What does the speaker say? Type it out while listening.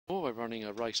We're running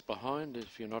a race behind,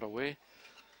 if you're not aware.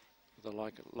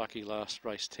 The lucky last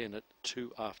race 10 at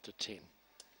 2 after 10.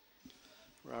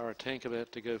 Rara Tank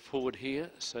about to go forward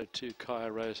here, so too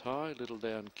Kaya Rose High, Little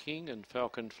Down King and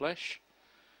Falcon Flash.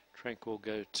 Tranquil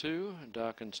Go 2,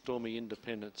 Dark and Stormy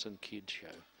Independence and Kid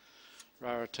Show.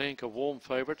 Rara Tank a warm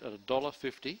favourite at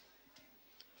 $1.50,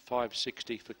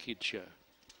 $5.60 for Kid Show.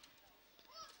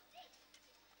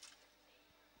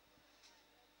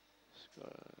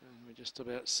 We're just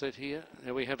about set here.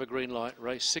 Now we have a green light.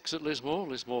 Race 6 at Lismore.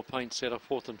 Lismore paint setter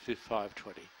 4th and 5th,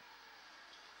 $5.20.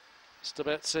 Just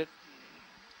about set.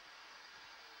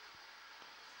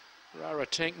 Rara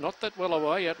Tank not that well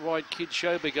away. Out wide Kid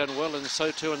Show begun well, and so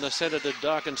too in the centre did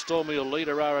Dark and Stormy will lead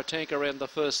Rara Tank around the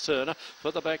first turner.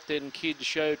 Further back then Kid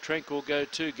Show, Tranquil Go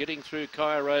 2 getting through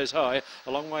Kaya Rose High.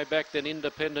 A long way back then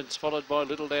Independence followed by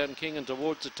Little Down King, and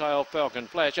towards the tail Falcon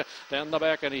Flash. Down the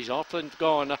back and he's off and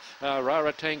gone.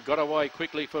 Rara Tank got away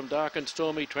quickly from Dark and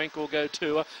Stormy, Tranquil Go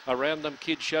 2. Around them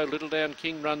Kid Show, Little Down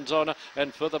King runs on,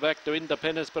 and further back to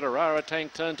Independence, but Rara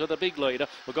Tank turned to the big leader.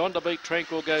 We're gone to beat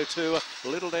Tranquil Go 2.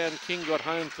 Little Down King got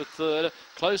home for third.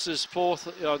 Closest fourth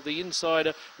on the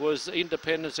inside was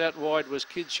Independence. Out wide was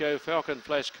Kid Show, Falcon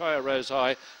Flash, Kaya Rose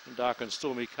High, and Dark and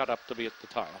Stormy cut up to be at the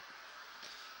tail.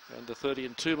 And the 30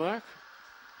 and 2 mark.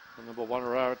 The number 1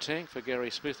 Rara Tank for Gary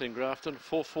Smith in Grafton,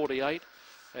 4:48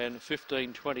 and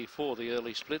 15:24 the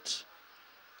early splits.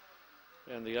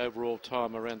 And the overall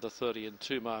time around the 30 and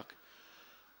 2 mark.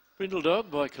 Brindle Dog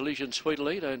by Collision Sweet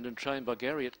Elite, owned and trained by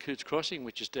Gary at Coots Crossing,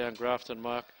 which is down Grafton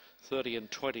mark. 30 and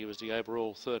 20 was the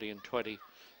overall, 30 and 20.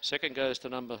 Second goes to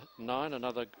number 9,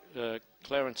 another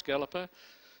Clarence Galloper.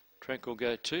 Tranquil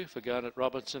Go 2 for Garnet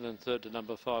Robinson, and third to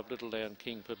number 5, Little Down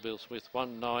King for Bill Smith,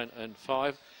 1, 9 and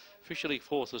 5. Officially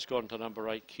fourth has gone to number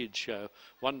 8, Kid Show,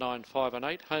 1, 9, 5 and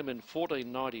 8. Home in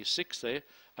 14.96 there.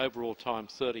 Overall time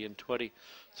 30 and 20.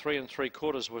 3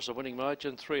 3/4 was the winning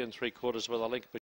margin. 3 3/4 with a link